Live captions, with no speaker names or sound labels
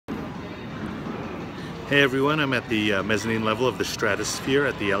Hey everyone, I'm at the mezzanine level of the Stratosphere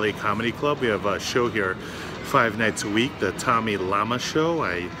at the LA Comedy Club. We have a show here 5 nights a week, the Tommy Lama Show.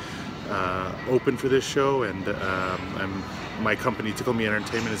 I open for this show, and my company Tickle Me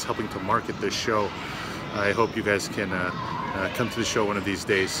Entertainment is helping to market this show. I hope you guys can come to the show one of these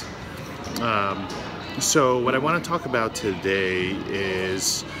days. So what I want to talk about today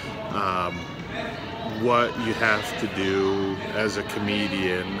is what you have to do as a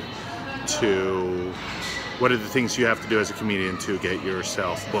comedian what are the things you have to do as a comedian to get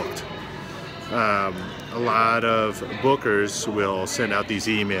yourself booked. A lot of bookers will send out these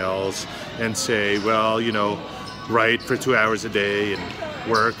emails and say, well, you know, write for 2 hours a day and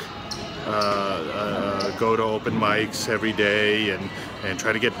work, go to open mics every day and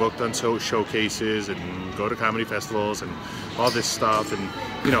try to get booked on showcases and go to comedy festivals and all this stuff. And,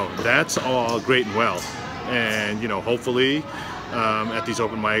 you know, that's all great and well. And, you know, hopefully at these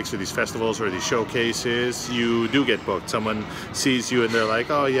open mics or these festivals or these showcases, you do get booked. Someone sees you and they're like,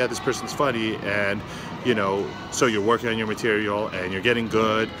 oh yeah, this person's funny, and you know, so you're working on your material and you're getting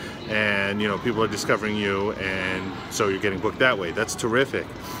good, and you know, people are discovering you, and so you're getting booked that way. That's terrific.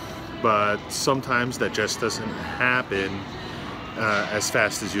 But sometimes that just doesn't happen as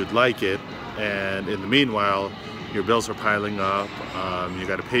fast as you'd like it, and in the meanwhile, your bills are piling up, you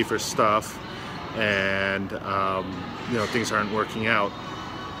got to pay for stuff, and you know, things aren't working out.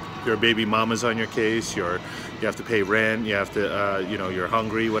 Your baby mama's on your case, you have to pay rent, you have to, you know, you're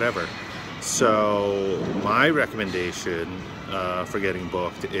hungry, whatever. So my recommendation for getting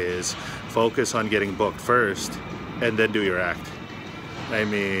booked is focus on getting booked first and then do your act. I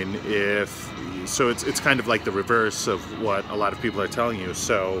mean, it's kind of like the reverse of what a lot of people are telling you.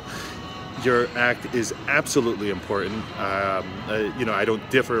 So your act is absolutely important. You know, I don't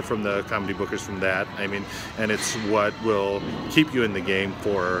differ from the comedy bookers from that. I mean, and it's what will keep you in the game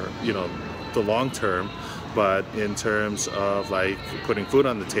for, you know, the long term. But in terms of like putting food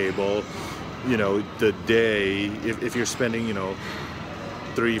on the table, you know, the day, if you're spending, you know,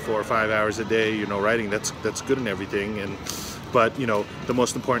 3, 4, 5 hours a day, you know, writing, that's good and everything. But you know, the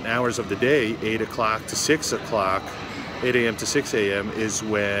most important hours of the day, 8 o'clock to 6 o'clock, 8 a.m. to 6 a.m. is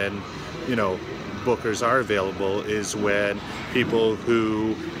when, you know, bookers are available, is when people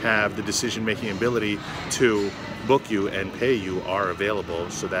who have the decision-making ability to book you and pay you are available.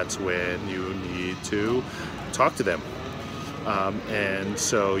 So that's when you need to talk to them. And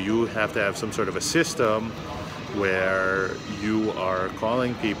so you have to have some sort of a system where you are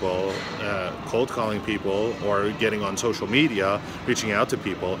calling people, cold calling people, or getting on social media, reaching out to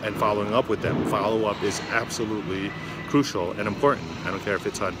people and following up with them. Follow-up is absolutely crucial and important. I don't care if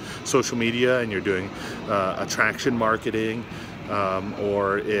it's on social media and you're doing attraction marketing,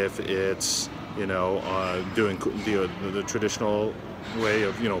 or if it's, you know, doing the traditional way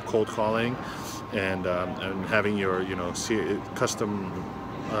of, you know, cold calling and having your, you know, customer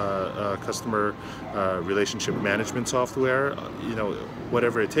relationship management software, you know,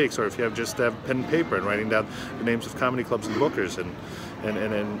 whatever it takes. Or if you just have pen and paper and writing down the names of comedy clubs and bookers and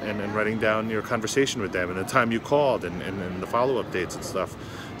writing down your conversation with them and the time you called and the follow-up dates and stuff.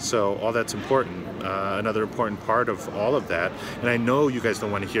 So all that's important. Another important part of all of that, and I know you guys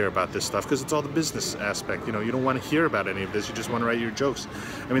don't want to hear about this stuff because it's all the business aspect. You know, you don't want to hear about any of this. You just want to write your jokes.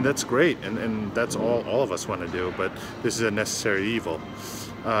 I mean, that's great, and that's all of us want to do, but this is a necessary evil.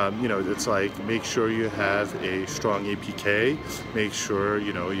 You know, it's like, make sure you have a strong APK, make sure,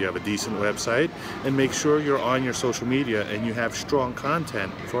 you know, you have a decent website, and make sure you're on your social media and you have strong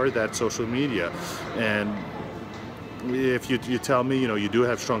content for that social media. And if you tell me, you know, you do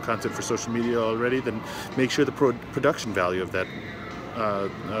have strong content for social media already, then make sure the production value of that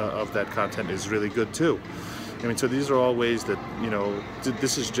content is really good too. I mean, so these are all ways that, you know,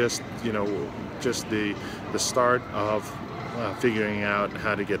 this is just, you know, just the start of figuring out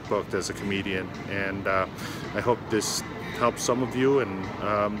how to get booked as a comedian. And I hope this helps some of you, and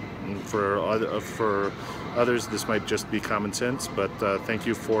for others this might just be common sense, but thank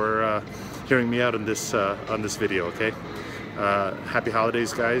you for hearing me out on this video. Okay, happy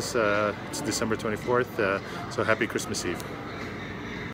holidays, guys. It's December 24th, so happy Christmas Eve.